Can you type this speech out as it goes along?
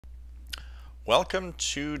Welcome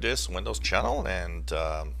to this Windows channel, and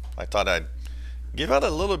I thought I'd give out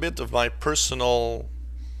a little bit of my personal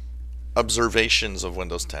observations of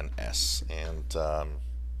Windows 10s. And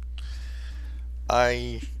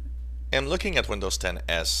I am looking at Windows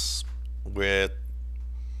 10s with,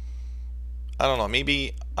 I don't know,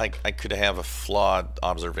 maybe I could have a flawed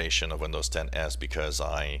observation of Windows 10s because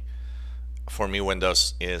for me,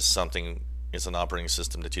 Windows is an operating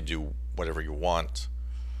system that you do whatever you want.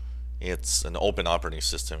 It's an open operating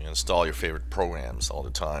system. You install your favorite programs all the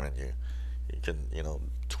time, and you can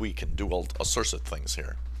tweak and do all sorts of things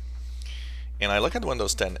here. And I look at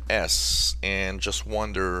Windows 10s and just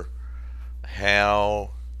wonder how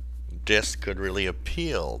this could really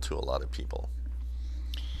appeal to a lot of people.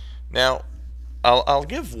 Now, I'll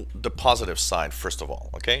give the positive side first of all.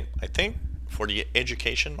 Okay, I think for the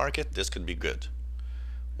education market this could be good.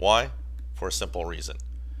 Why? For a simple reason.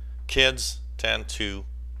 Kids tend to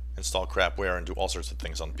install crapware and do all sorts of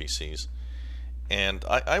things on PCs. And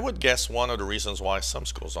I would guess one of the reasons why some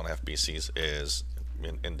schools don't have PCs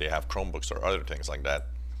and they have Chromebooks or other things like that,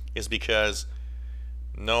 is because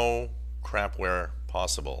no crapware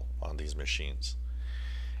possible on these machines.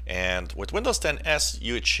 And with Windows 10s,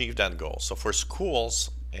 you achieve that goal. So for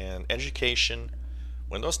schools and education,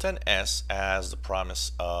 Windows 10s has the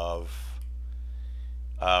promise of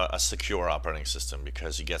a secure operating system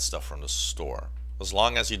because you get stuff from the store. As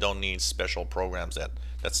long as you don't need special programs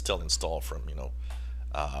that still install from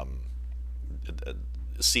um,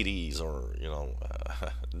 CDs or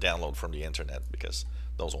download from the internet, because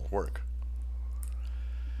those won't work.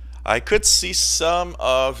 I could see some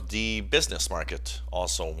of the business market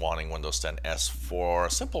also wanting Windows 10s for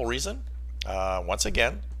a simple reason. Once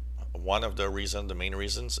again, the main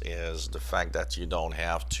reasons is the fact that you don't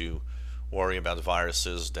have to worry about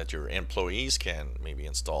viruses that your employees can maybe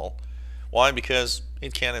install. Why? Because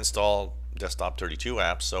it can install desktop 32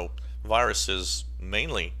 apps, so viruses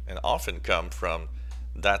mainly and often come from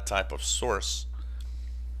that type of source.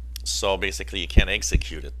 So basically you can't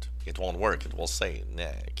execute it. It won't work. It will say, nah,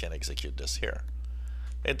 you can't execute this here.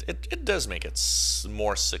 It does make it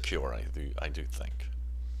more secure, I do think.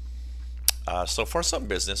 So for some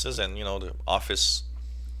businesses, and the Office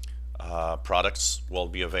products will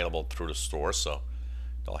be available through the store, so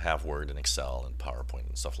they'll have Word and Excel and PowerPoint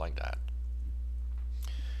and stuff like that.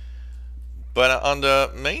 But on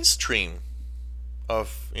the mainstream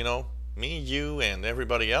of me, you, and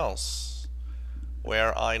everybody else,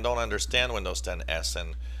 where I don't understand Windows 10s,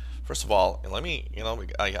 and first of all, let me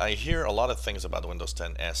I hear a lot of things about Windows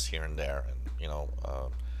 10s here and there, and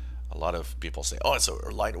a lot of people say, oh, it's a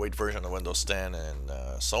lightweight version of Windows 10 and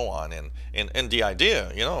so on, and the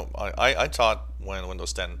idea, I thought when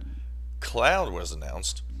Windows 10 Cloud was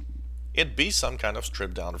announced, it'd be some kind of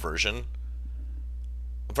stripped down version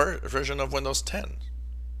of Windows 10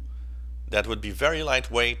 that would be very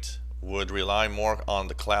lightweight, would rely more on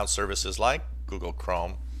the cloud services like Google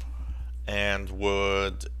Chrome, and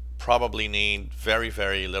would probably need very,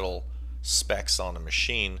 very little specs on the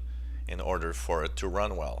machine in order for it to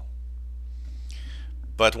run well.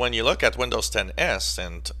 But when you look at Windows 10s,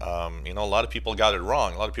 and a lot of people got it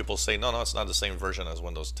wrong. A lot of people say, no, it's not the same version as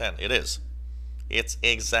Windows 10. It is. It's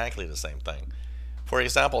exactly the same thing. For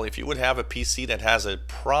example, if you would have a PC that has a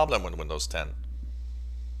problem with Windows 10,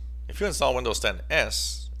 if you install Windows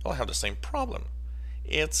 10s, you'll have the same problem.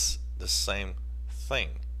 It's the same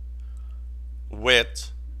thing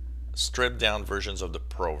with stripped down versions of the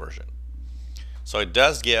Pro version. So it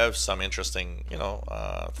does give some interesting,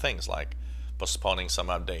 things like postponing some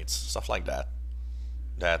updates, stuff like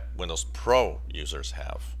that Windows Pro users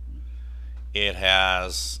have. It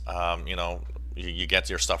has, you get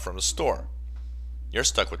your stuff from the store. You're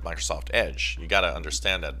stuck with Microsoft Edge. You got to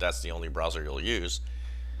understand that that's the only browser you'll use.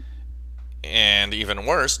 And even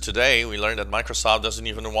worse, today we learned that Microsoft doesn't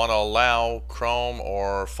even want to allow Chrome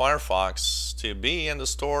or Firefox to be in the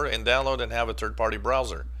store and download and have a third-party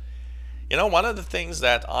browser. One of the things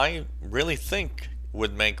that I really think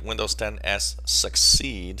would make Windows 10s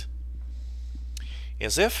succeed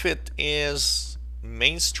is if it is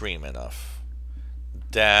mainstream enough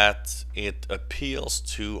that it appeals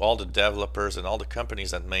to all the developers and all the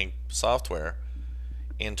companies that make software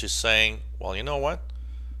into saying, well, you know what?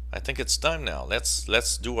 I think it's time now.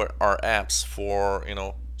 Let's do our apps for,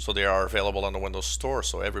 so they are available on the Windows Store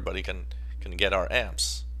so everybody can get our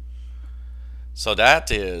apps. So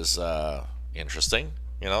that is interesting.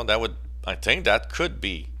 I think that could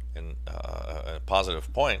be a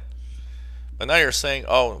positive point. But now you're saying,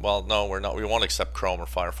 oh, well, no, we won't accept Chrome or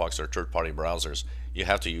Firefox or third-party browsers. You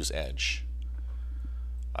have to use Edge.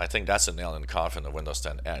 I think that's a nail in the coffin of Windows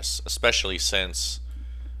 10s, especially since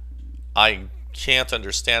I can't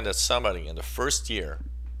understand that somebody in the first year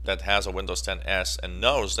that has a Windows 10 S and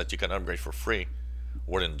knows that you can upgrade for free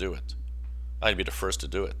wouldn't do it. I'd be the first to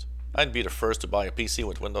do it. I'd be the first to buy a PC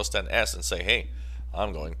with Windows 10 S and say, hey,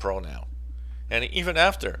 I'm going Pro now. And even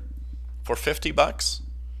after, for 50 bucks,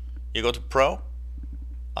 you go to Pro,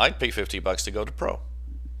 I'd pay 50 bucks to go to Pro.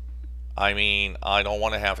 I mean, I don't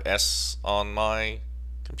want to have S on my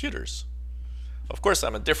computers. Of course,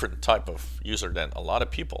 I'm a different type of user than a lot of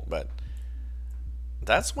people, but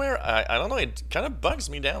that's where I don't know, it kind of bugs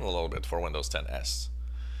me down a little bit for Windows 10 S.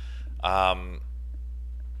 I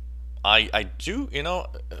do,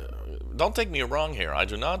 don't take me wrong here. I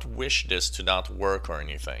do not wish this to not work or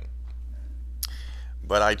anything.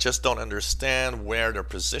 But I just don't understand where they're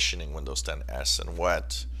positioning Windows 10 S and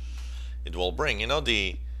what it will bring.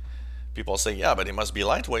 The people say, yeah, but it must be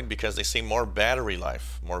lightweight because they say more battery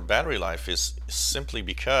life. More battery life is simply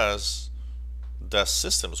because the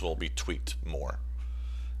systems will be tweaked more.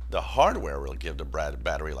 The hardware will give the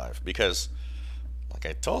battery life because, like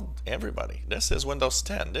I told everybody, this is Windows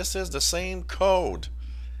 10. This is the same code.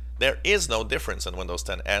 There is no difference in Windows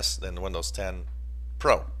 10 S than Windows 10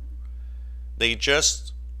 Pro. They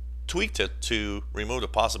just tweaked it to remove the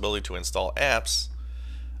possibility to install apps,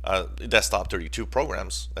 desktop 32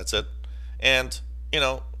 programs, that's it, and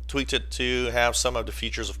tweaked it to have some of the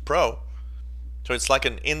features of Pro. So it's like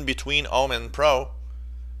an in-between Home and Pro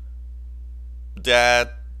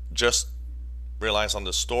that just relies on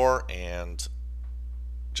the store and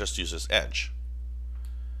just uses Edge.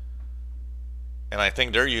 And I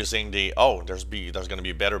think they're using there's going to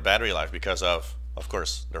be better battery life because of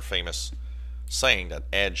course, their famous saying that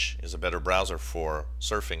Edge is a better browser for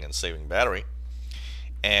surfing and saving battery.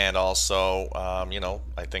 And also,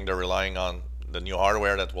 I think they're relying on the new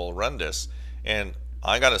hardware that will run this. And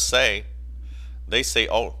I gotta say, they say,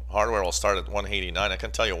 oh, hardware will start at $189. I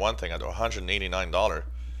can tell you one thing: at $189,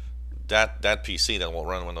 that PC that will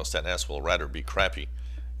run Windows 10 S will rather be crappy.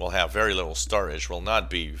 Will have very little storage. Will not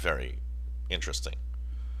be very interesting.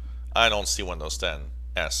 I don't see Windows 10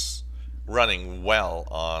 S running well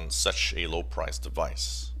on such a low-priced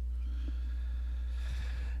device.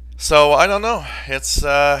 So I don't know. It's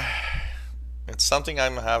something I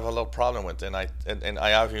have a little problem with, and I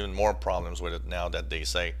have even more problems with it now that they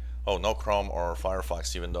say, oh, no Chrome or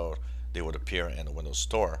Firefox, even though they would appear in the Windows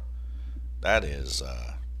Store. That is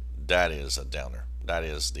a downer. That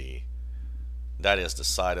is the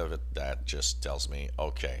side of it that just tells me,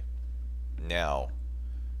 okay, now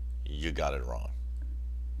you got it wrong.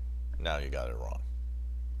 Now you got it wrong.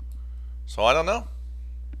 So I don't know.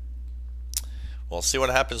 We'll see what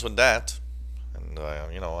happens with that. And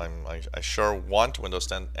I sure want Windows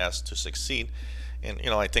 10 S to succeed. And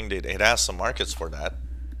I think it has some markets for that.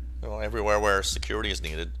 Everywhere where security is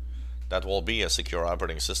needed, that will be a secure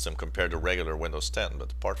operating system compared to regular Windows 10.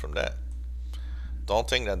 But apart from that, don't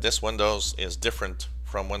think that this Windows is different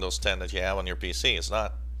from Windows 10 that you have on your PC. It's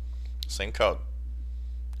not. Same code.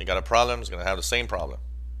 You got a problem, it's going to have the same problem.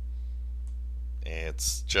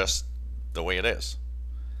 It's just the way it is.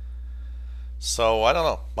 So I don't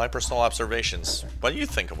know. My personal observations. What do you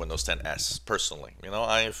think of Windows 10 S personally? Am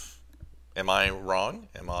I wrong?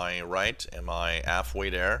 Am I right? Am I halfway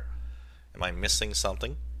there? Am I missing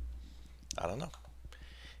something? I don't know.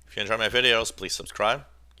 If you enjoy my videos, please subscribe.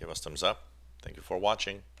 Give us thumbs up. Thank you for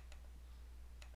watching.